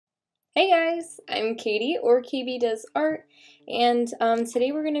Hey guys, I'm Katie, or Kbdoesart, and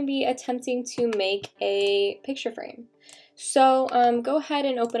today we're going to be attempting to make a picture frame. So go ahead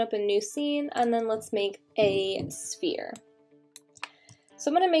and open up a new scene, and then let's make a sphere. So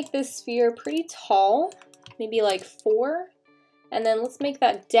I'm going to make this sphere pretty tall, maybe like 4, and then let's make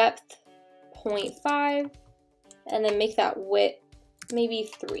that depth 0.5, and then make that width maybe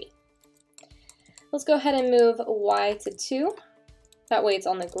 3. Let's go ahead and move Y to 2. That way it's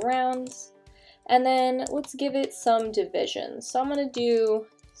on the ground. And then let's give it some division. So I'm going to do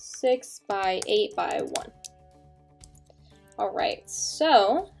 6 by 8 by 1. Alright,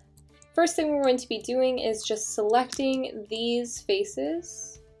 so first thing we're going to be doing is just selecting these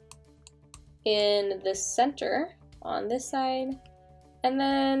faces in the center on this side, and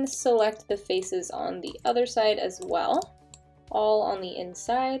then select the faces on the other side as well, all on the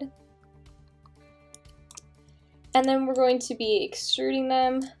inside. And then we're going to be extruding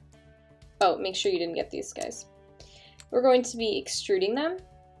them. Oh, make sure you didn't get these guys. We're going to be extruding them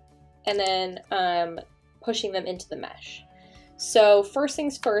and then pushing them into the mesh. So first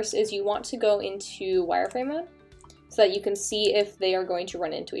things first is you want to go into wireframe mode so that you can see if they are going to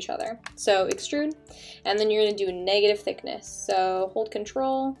run into each other. So extrude, and then you're going to do negative thickness. So hold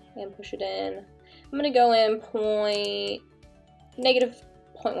control and push it in. I'm going to go in negative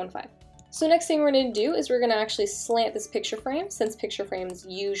 0.15. So next thing we're going to do is we're going to actually slant this picture frame, since picture frames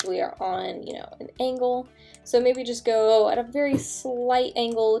usually are on, an angle. So maybe just go at a very slight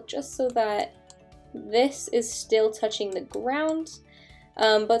angle just so that this is still touching the ground,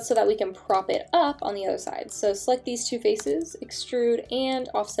 but so that we can prop it up on the other side. So select these two faces, extrude, and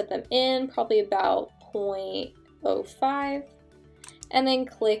offset them in probably about 0.05, and then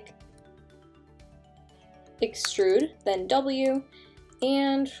click extrude, then W.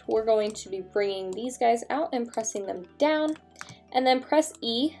 And we're going to be bringing these guys out and pressing them down, and then press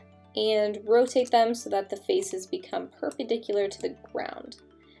E and rotate them so that the faces become perpendicular to the ground.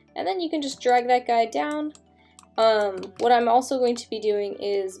 And then you can just drag that guy down. What I'm also going to be doing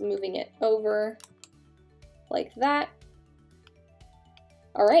is moving it over like that.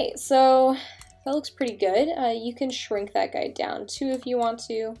 Alright, so that looks pretty good. You can shrink that guy down too if you want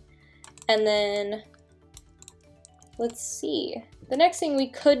to. And then let's see. The next thing we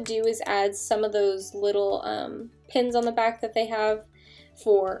could do is add some of those little pins on the back that they have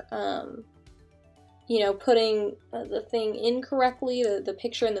for, putting the thing in correctly, the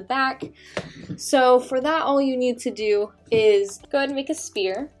picture in the back. So for that, all you need to do is go ahead and make a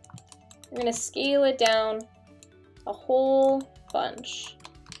sphere. You're going to scale it down a whole bunch.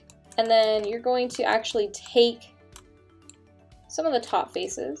 And then you're going to actually take some of the top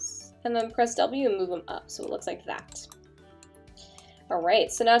faces and then press W and move them up so it looks like that.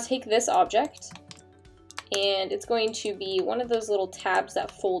 Alright, so now take this object, and it's going to be one of those little tabs that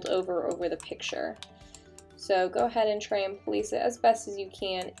fold over the picture. So go ahead and try and place it as best as you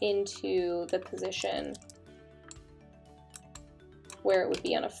can into the position where it would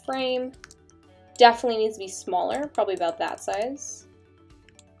be on a frame. Definitely needs to be smaller, probably about that size.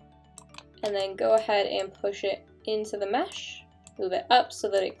 And then go ahead and push it into the mesh, move it up so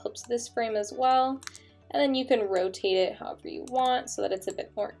that it clips this frame as well. And then you can rotate it however you want so that it's a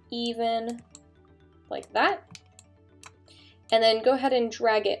bit more even, like that. And then go ahead and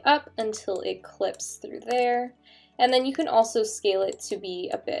drag it up until it clips through there. And then you can also scale it to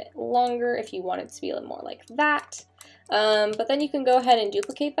be a bit longer if you want it to be a little more like that. But then you can go ahead and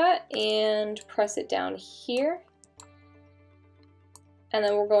duplicate that and press it down here. And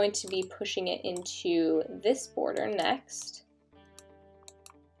then we're going to be pushing it into this border next.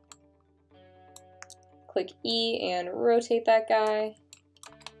 Click E and rotate that guy.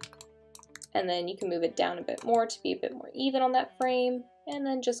 And then you can move it down a bit more to be a bit more even on that frame. And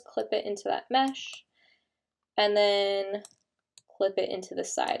then just clip it into that mesh. And then clip it into the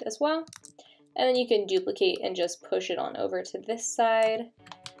side as well. And then you can duplicate and just push it on over to this side.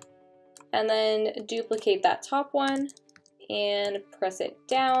 And then duplicate that top one and press it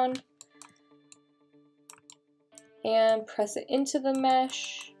down. And press it into the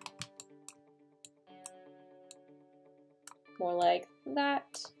mesh. More like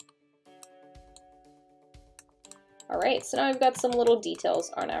that. Alright, so now we've got some little details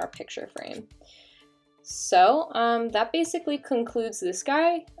on our picture frame. So that basically concludes this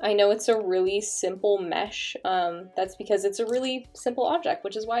guy. I know it's a really simple mesh. That's because it's a really simple object,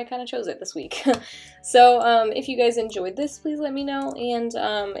 which is why I kind of chose it this week. So if you guys enjoyed this, please let me know. And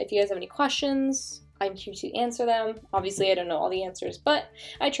if you guys have any questions, I'm here to answer them. Obviously, I don't know all the answers, but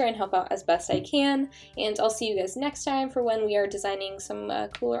I try and help out as best I can. And I'll see you guys next time for when we are designing some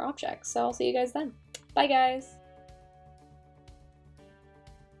cooler objects. So I'll see you guys then. Bye, guys.